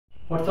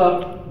What's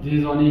up? This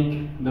is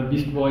Anik, the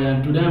Beast Boy,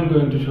 and today I'm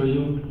going to show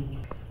you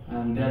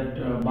that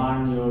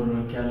burn your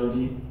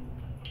calorie,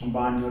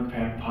 burn your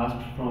fat fast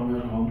from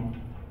your home.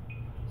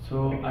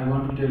 So I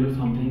want to tell you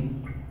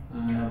something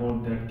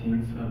about that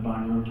things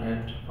burn your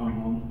fat from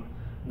home.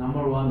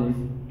 Number one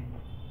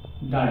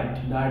is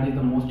diet. Diet is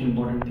the most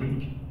important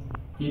thing.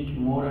 Eat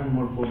more and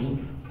more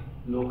protein,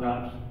 low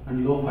carbs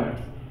and low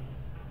fats.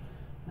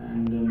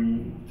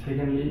 And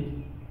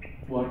secondly,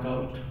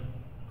 workout,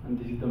 and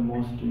this is the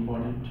most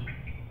important.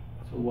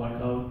 So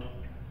workout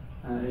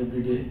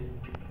every day,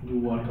 do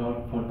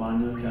workout for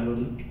burn your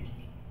calorie.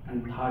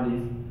 And third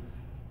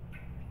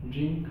is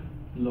drink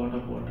lot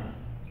of water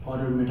for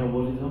your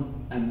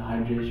metabolism and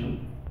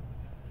hydration.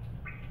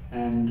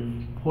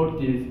 And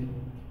fourth is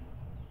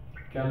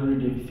calorie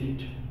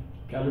deficit.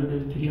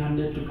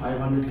 300 to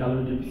 500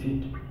 calorie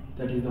deficit,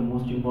 that is the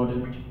most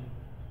important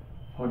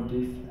for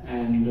this.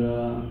 And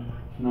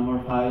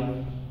number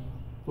 5,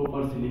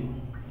 proper sleep.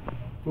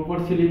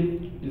 Proper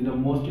sleep is the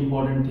most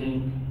important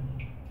thing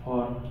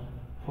for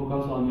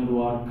focus on your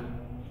work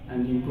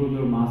and improve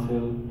your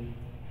muscle,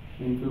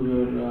 improve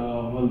your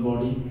whole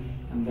body,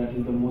 and that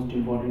is the most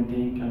important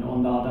thing. And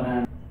on the other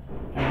hand,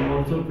 and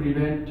also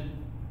prevent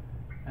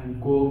and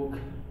coke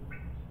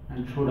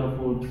and soda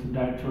foods,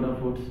 diet soda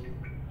foods,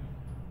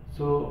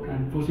 so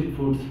and processed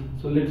foods.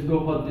 So let's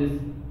go for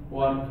this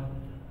work.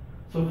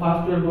 So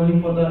first we are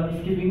going for the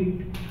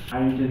skipping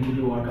high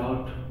intensity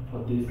workout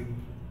for this.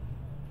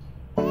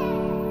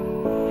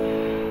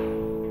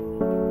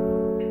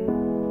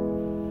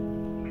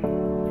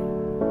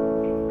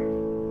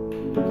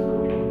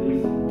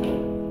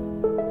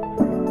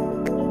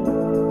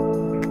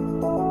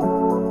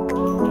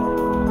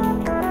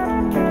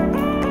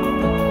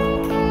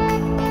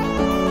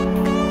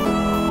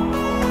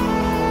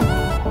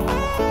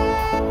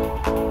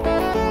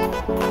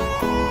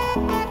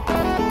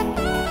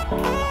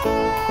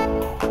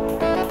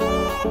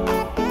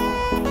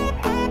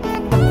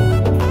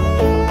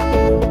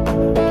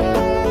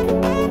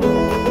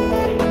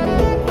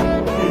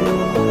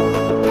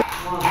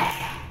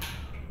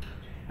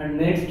 And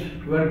next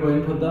we are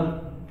going for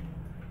the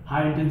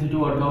high intensity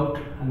workout,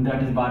 and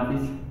that is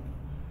burpees.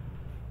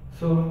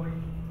 So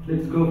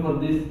let's go for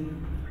this.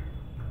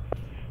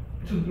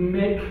 To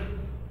make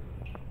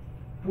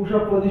push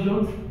up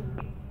positions,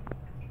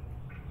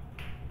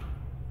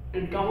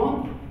 and come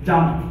on,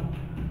 jump.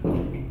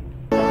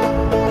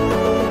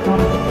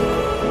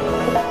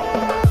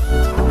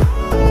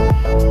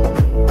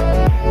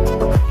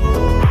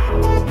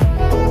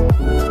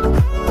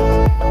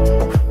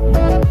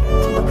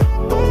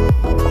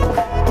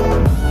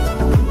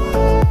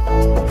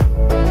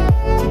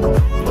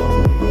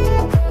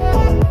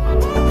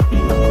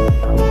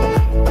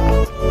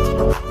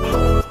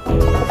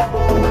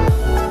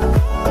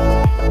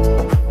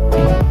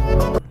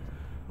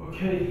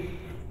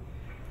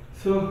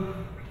 So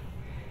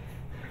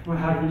my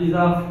heart rate is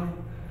up.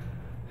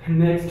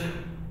 Next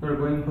we are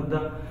going for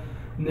the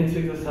next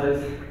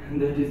exercise,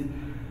 and that is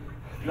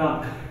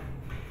plank.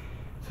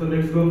 So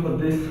let's go for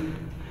this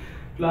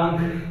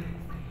plank.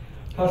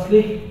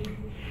 Firstly,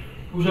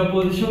 push up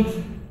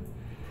positions,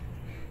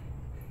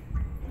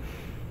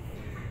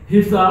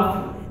 hips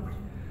up,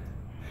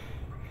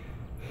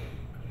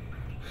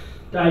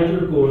 tight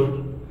your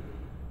core,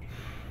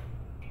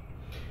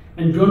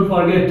 and don't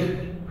forget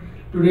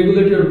to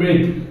regulate your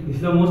breath. This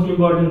is the most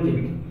important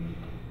thing.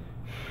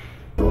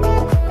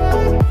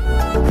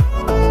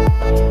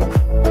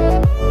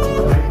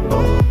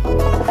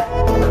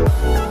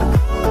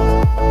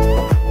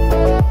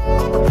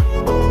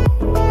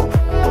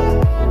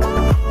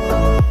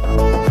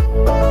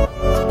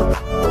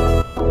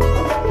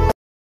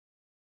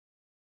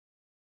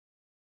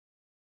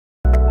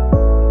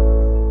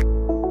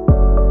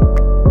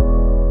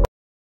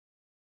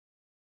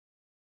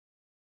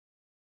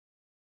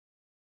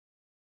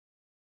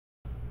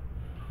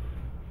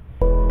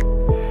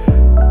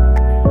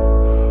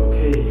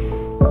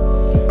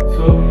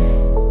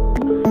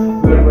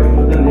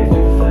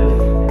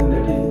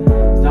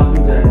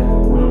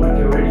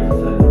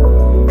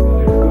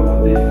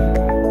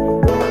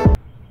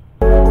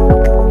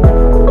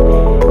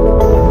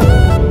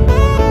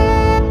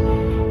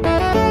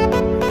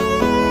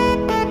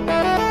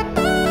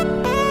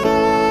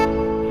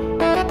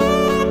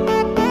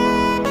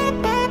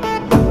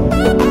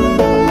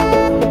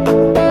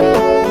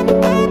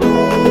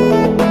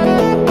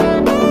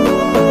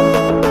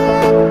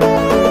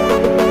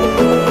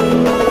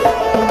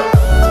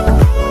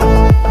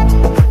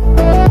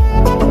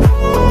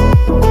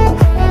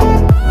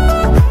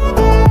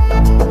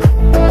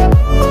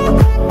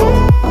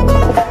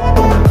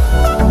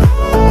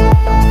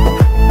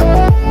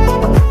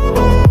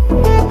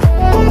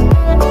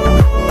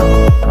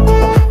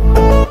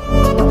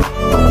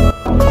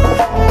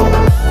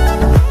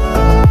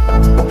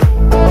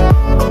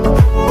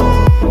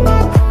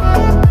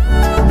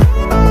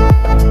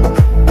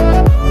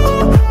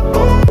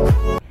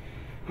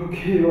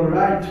 Okay,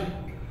 alright.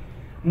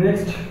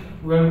 Next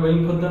we are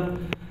going for the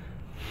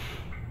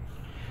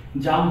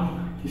jump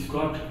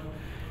squat.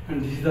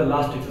 And this is the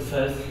last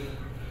exercise.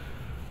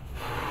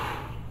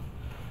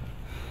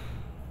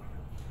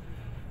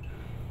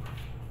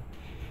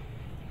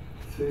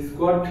 So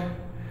squat,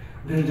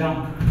 then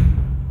jump.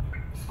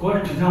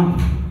 Squat,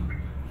 jump.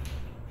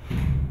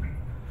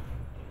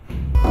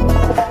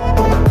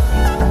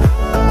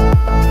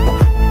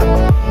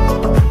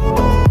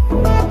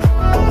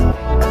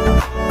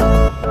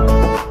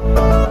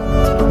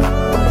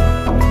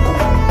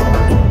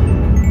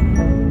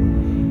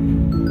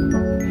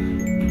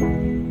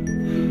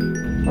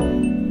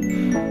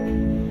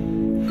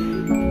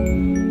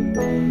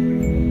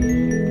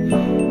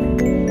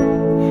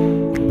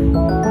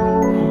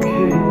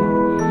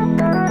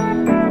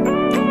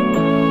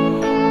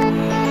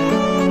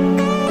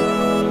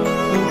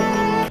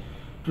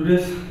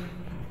 Today's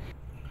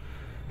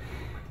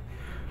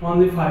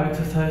only 5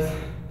 exercise.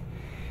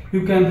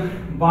 You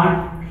can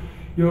burn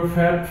your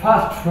fat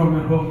fast from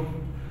your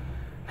home.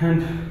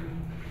 And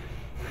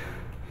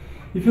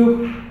if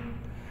you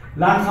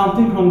learn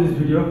something from this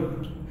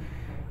video,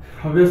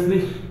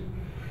 obviously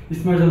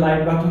smash the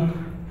like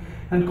button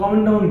and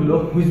comment down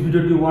below which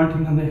video do you want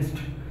in the next,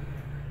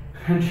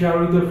 and share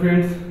with your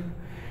friends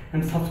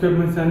and subscribe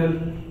my channel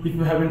if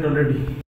you haven't already.